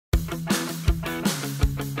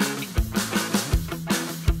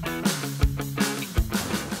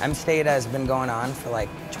M-State has been going on for like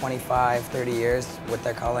 25, 30 years with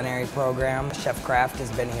their culinary program. Chef Craft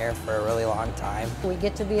has been here for a really long time. We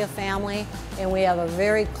get to be a family, and we have a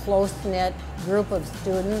very close-knit group of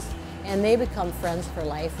students, and they become friends for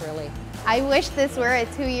life, really. I wish this were a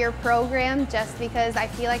 2-year program just because I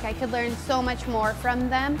feel like I could learn so much more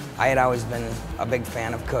from them. I had always been a big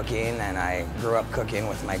fan of cooking, and I grew up cooking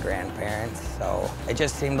with my grandparents, so it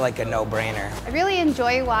just seemed like a no-brainer. I really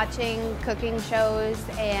enjoy watching cooking shows,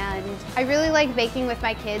 and I really like baking with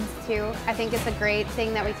my kids too. I think it's a great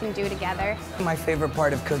thing that we can do together. My favorite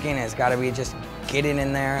part of cooking has got to be just getting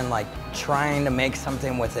in there and like trying to make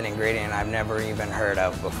something with an ingredient I've never even heard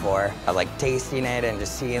of before. I like tasting it and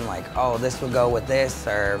just seeing like, oh, this would go with this,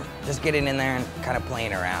 or just getting in there and kind of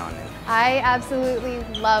playing around. I absolutely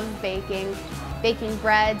love baking. Baking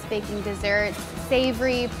breads, baking desserts,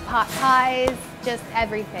 savory, pot pies, just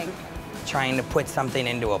everything. Trying to put something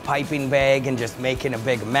into a piping bag and just making a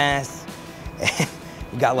big mess.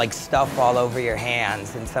 You got like stuff all over your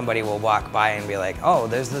hands, and somebody will walk by and be like, oh,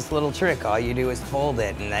 there's this little trick. All you do is fold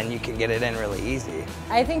it, and then you can get it in really easy.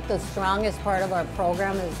 I think the strongest part of our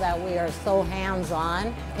program is that we are so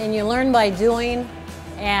hands-on, and you learn by doing,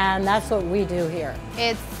 and that's what we do here.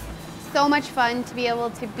 It's so much fun to be able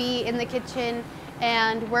to be in the kitchen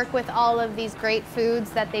and work with all of these great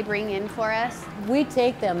foods that they bring in for us. We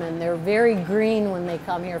take them, and they're very green when they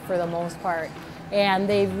come here for the most part. And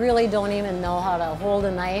they really don't even know how to hold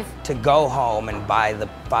a knife. To go home and buy the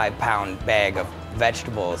 5-pound bag of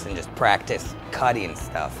vegetables and just practice cutting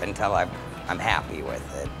stuff until I'm happy with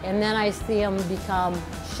it. And then I see them become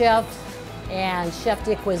chefs and chef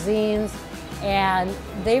de cuisines, and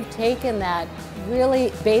they've taken that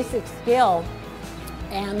really basic skill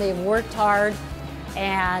and they've worked hard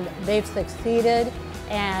and they've succeeded,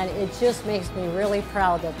 and it just makes me really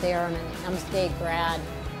proud that they are an M-State grad.